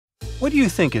What do you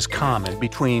think is common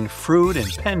between fruit and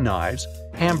pen knives,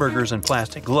 hamburgers and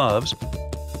plastic gloves,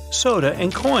 soda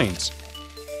and coins?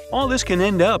 All this can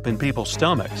end up in people's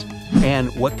stomachs.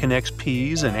 And what connects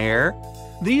peas and air?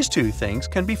 These two things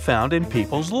can be found in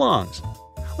people's lungs.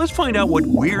 Let's find out what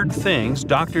weird things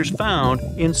doctors found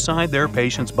inside their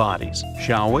patients' bodies,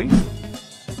 shall we?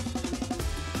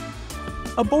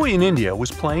 A boy in India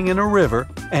was playing in a river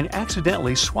and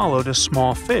accidentally swallowed a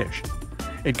small fish.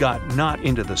 It got not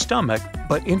into the stomach,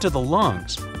 but into the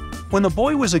lungs. When the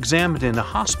boy was examined in a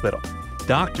hospital,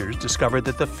 doctors discovered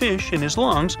that the fish in his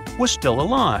lungs was still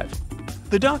alive.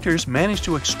 The doctors managed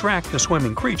to extract the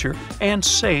swimming creature and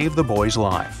save the boy's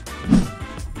life.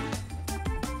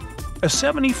 A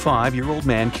 75-year-old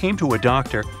man came to a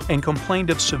doctor and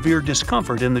complained of severe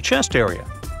discomfort in the chest area.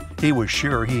 He was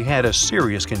sure he had a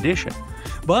serious condition,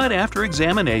 but after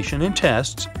examination and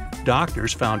tests,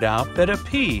 doctors found out that a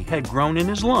pea had grown in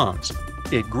his lungs.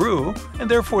 It grew, and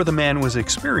therefore the man was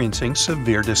experiencing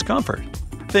severe discomfort.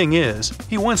 Thing is,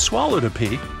 he once swallowed a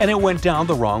pea and it went down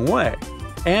the wrong way.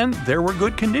 And there were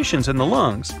good conditions in the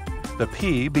lungs. The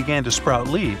pea began to sprout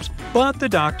leaves, but the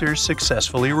doctors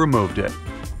successfully removed it.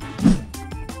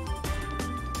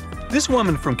 This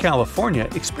woman from California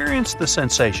experienced the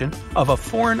sensation of a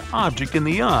foreign object in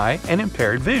the eye and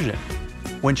impaired vision.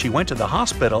 When she went to the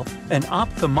hospital, an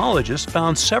ophthalmologist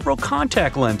found several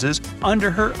contact lenses under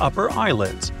her upper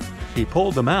eyelids. He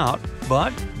pulled them out,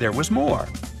 but there was more.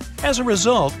 As a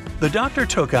result, the doctor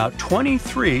took out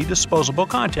 23 disposable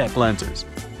contact lenses.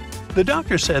 The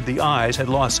doctor said the eyes had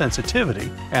lost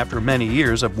sensitivity after many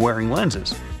years of wearing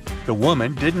lenses. The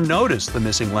woman didn't notice the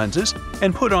missing lenses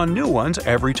and put on new ones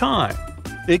every time.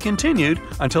 It continued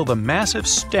until the massive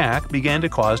stack began to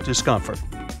cause discomfort.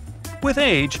 With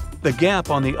age, the gap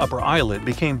on the upper eyelid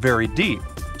became very deep,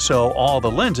 so all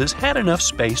the lenses had enough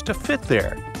space to fit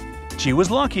there. She was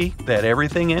lucky that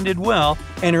everything ended well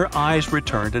and her eyes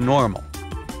returned to normal.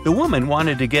 The woman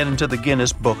wanted to get into the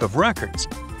Guinness Book of Records.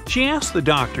 She asked the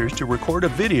doctors to record a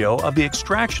video of the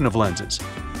extraction of lenses,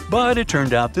 but it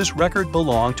turned out this record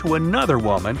belonged to another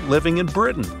woman living in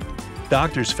Britain.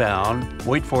 Doctors found,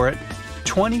 wait for it,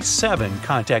 27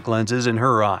 contact lenses in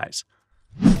her eyes.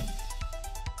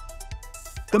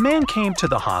 The man came to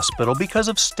the hospital because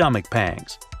of stomach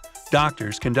pangs.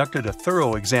 Doctors conducted a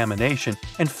thorough examination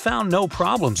and found no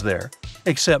problems there,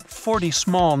 except 40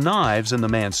 small knives in the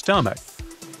man's stomach.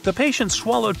 The patient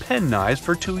swallowed pen knives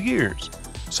for 2 years.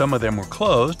 Some of them were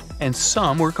closed and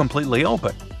some were completely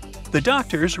open. The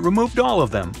doctors removed all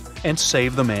of them and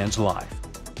saved the man's life.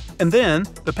 And then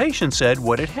the patient said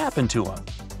what had happened to him.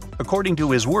 According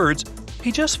to his words,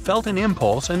 he just felt an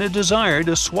impulse and a desire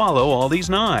to swallow all these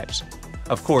knives.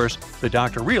 Of course, the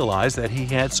doctor realized that he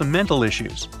had some mental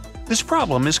issues. This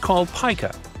problem is called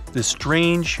pica. This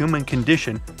strange human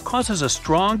condition causes a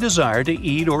strong desire to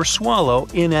eat or swallow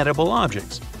inedible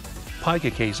objects.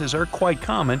 Pica cases are quite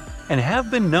common and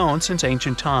have been known since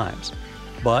ancient times.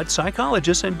 But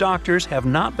psychologists and doctors have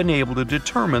not been able to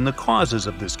determine the causes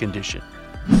of this condition.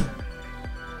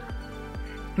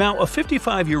 Now, a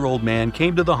 55-year-old man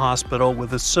came to the hospital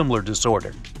with a similar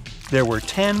disorder. There were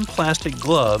 10 plastic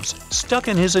gloves stuck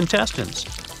in his intestines.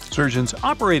 Surgeons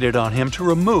operated on him to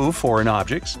remove foreign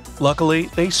objects. Luckily,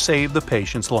 they saved the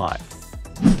patient's life.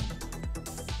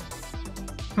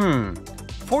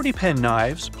 40 pen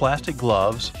knives, plastic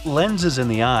gloves, lenses in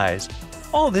the eyes.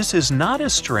 All this is not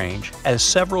as strange as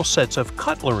several sets of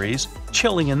cutleries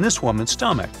chilling in this woman's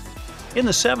stomach. In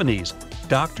the 70s,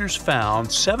 doctors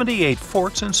found 78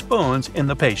 forks and spoons in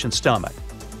the patient's stomach.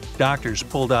 Doctors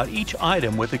pulled out each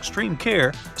item with extreme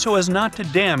care so as not to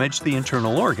damage the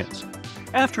internal organs.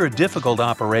 After a difficult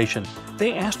operation,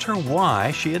 they asked her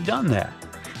why she had done that,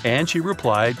 and she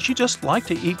replied she just liked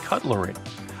to eat cutlery.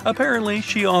 Apparently,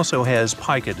 she also has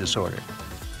pica disorder.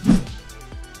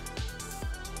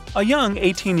 A young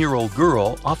 18-year-old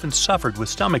girl often suffered with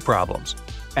stomach problems.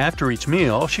 After each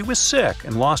meal, she was sick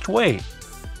and lost weight.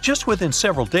 Just within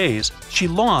several days, she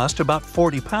lost about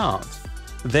 40 pounds.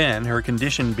 Then her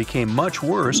condition became much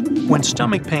worse when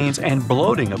stomach pains and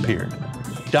bloating appeared.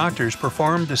 Doctors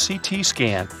performed a CT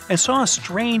scan and saw a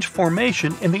strange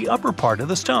formation in the upper part of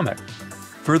the stomach.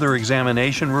 Further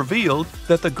examination revealed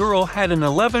that the girl had an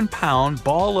 11-pound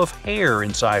ball of hair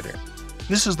inside her.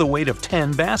 This is the weight of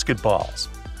 10 basketballs.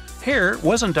 Hair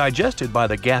wasn't digested by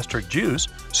the gastric juice,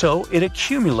 so it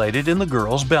accumulated in the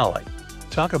girl's belly.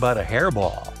 Talk about a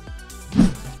hairball.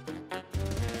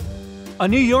 A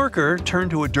New Yorker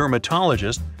turned to a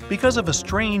dermatologist because of a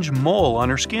strange mole on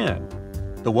her skin.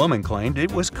 The woman claimed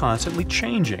it was constantly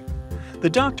changing. The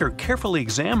doctor carefully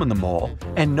examined the mole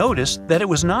and noticed that it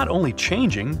was not only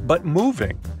changing but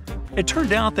moving. It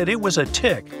turned out that it was a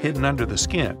tick hidden under the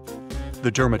skin.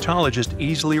 The dermatologist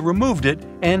easily removed it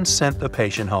and sent the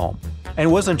patient home.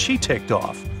 And wasn't she ticked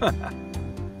off?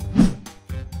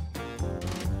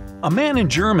 A man in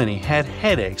Germany had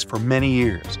headaches for many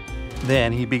years.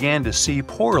 Then he began to see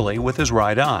poorly with his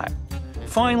right eye.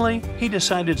 Finally, he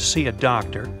decided to see a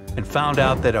doctor and found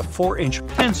out that a 4-inch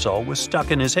pencil was stuck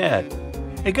in his head.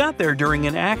 It got there during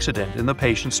an accident in the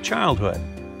patient's childhood.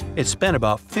 It spent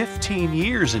about 15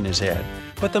 years in his head,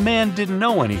 but the man didn't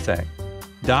know anything.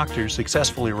 Doctors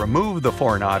successfully removed the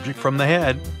foreign object from the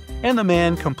head, and the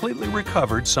man completely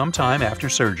recovered sometime after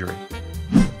surgery.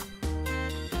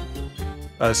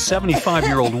 A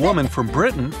 75-year-old woman from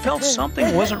Britain felt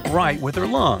something wasn't right with her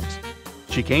lungs.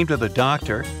 She came to the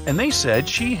doctor, and they said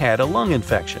she had a lung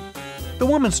infection. The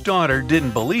woman's daughter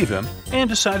didn't believe him and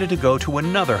decided to go to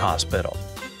another hospital.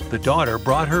 The daughter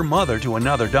brought her mother to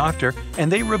another doctor,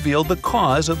 and they revealed the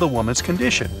cause of the woman's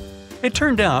condition. It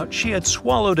turned out she had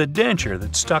swallowed a denture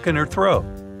that stuck in her throat.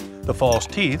 The false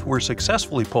teeth were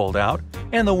successfully pulled out,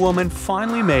 and the woman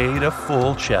finally made a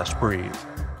full chest breathe.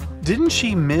 Didn't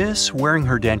she miss wearing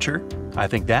her denture? I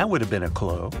think that would have been a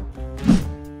clue.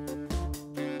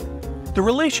 The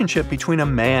relationship between a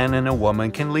man and a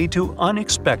woman can lead to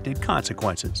unexpected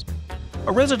consequences.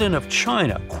 A resident of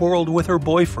China quarreled with her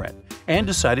boyfriend and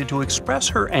decided to express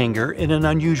her anger in an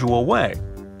unusual way.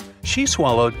 She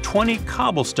swallowed 20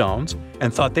 cobblestones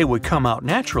and thought they would come out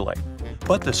naturally,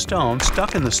 but the stones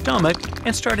stuck in the stomach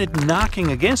and started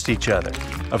knocking against each other.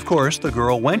 Of course, the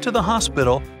girl went to the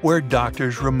hospital where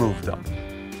doctors removed them.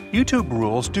 YouTube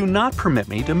rules do not permit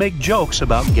me to make jokes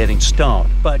about getting stoned,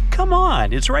 but come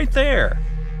on, it's right there.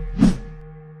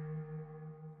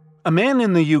 A man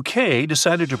in the UK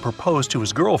decided to propose to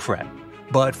his girlfriend,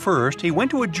 but first he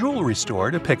went to a jewelry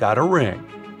store to pick out a ring.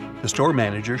 The store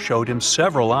manager showed him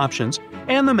several options,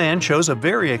 and the man chose a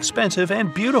very expensive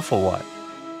and beautiful one.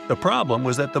 The problem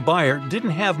was that the buyer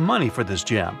didn't have money for this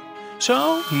gem,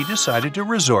 so he decided to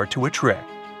resort to a trick.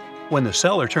 When the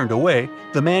seller turned away,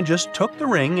 the man just took the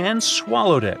ring and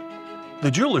swallowed it.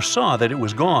 The jeweler saw that it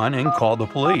was gone and called the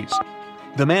police.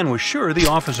 The man was sure the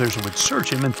officers would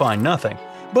search him and find nothing,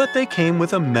 but they came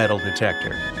with a metal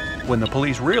detector. When the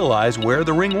police realized where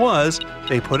the ring was,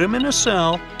 they put him in a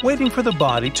cell, waiting for the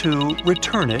body to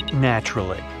return it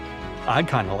naturally. I'd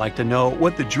kind of like to know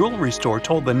what the jewelry store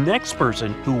told the next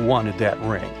person who wanted that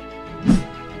ring.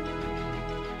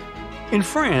 In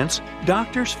France,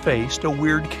 doctors faced a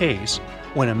weird case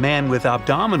when a man with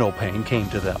abdominal pain came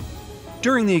to them.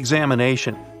 During the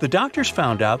examination, the doctors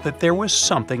found out that there was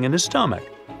something in his stomach.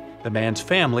 The man's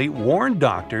family warned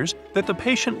doctors that the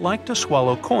patient liked to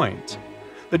swallow coins.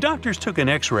 The doctors took an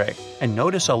X-ray and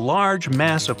noticed a large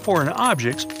mass of foreign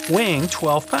objects weighing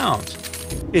 12 pounds.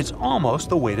 It's almost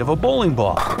the weight of a bowling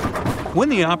ball. When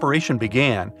the operation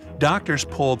began, doctors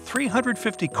pulled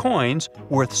 350 coins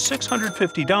worth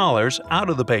 $650 out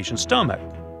of the patient's stomach.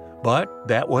 But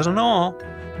that wasn't all.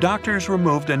 Doctors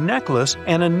removed a necklace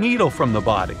and a needle from the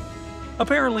body.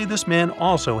 Apparently, this man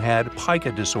also had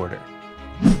pica disorder.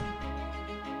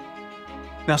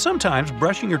 Now, sometimes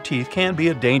brushing your teeth can be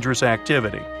a dangerous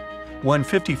activity. One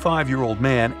 55-year-old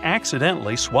man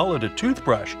accidentally swallowed a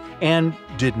toothbrush and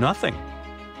did nothing.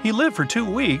 He lived for 2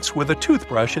 weeks with a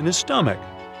toothbrush in his stomach,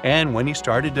 and when he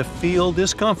started to feel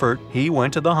discomfort, he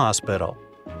went to the hospital.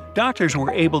 Doctors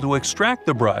were able to extract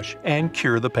the brush and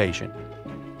cure the patient.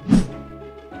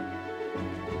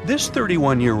 This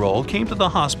 31-year-old came to the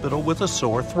hospital with a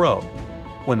sore throat.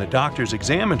 When the doctors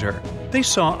examined her, they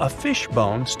saw a fish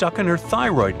bone stuck in her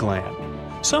thyroid gland.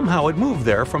 Somehow it moved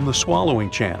there from the swallowing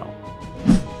channel.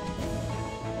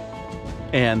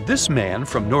 And this man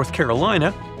from North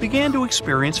Carolina began to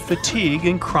experience fatigue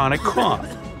and chronic cough.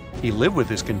 He lived with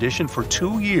this condition for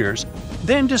 2 years,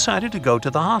 then decided to go to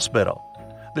the hospital.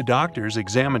 The doctors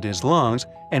examined his lungs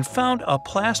and found a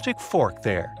plastic fork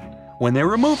there. When they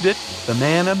removed it, the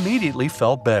man immediately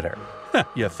felt better.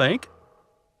 You think?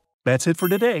 That's it for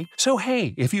today. So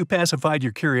hey, if you pacified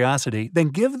your curiosity, then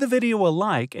give the video a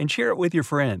like and share it with your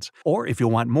friends. Or if you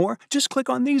want more, just click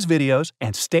on these videos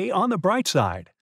and stay on the bright side.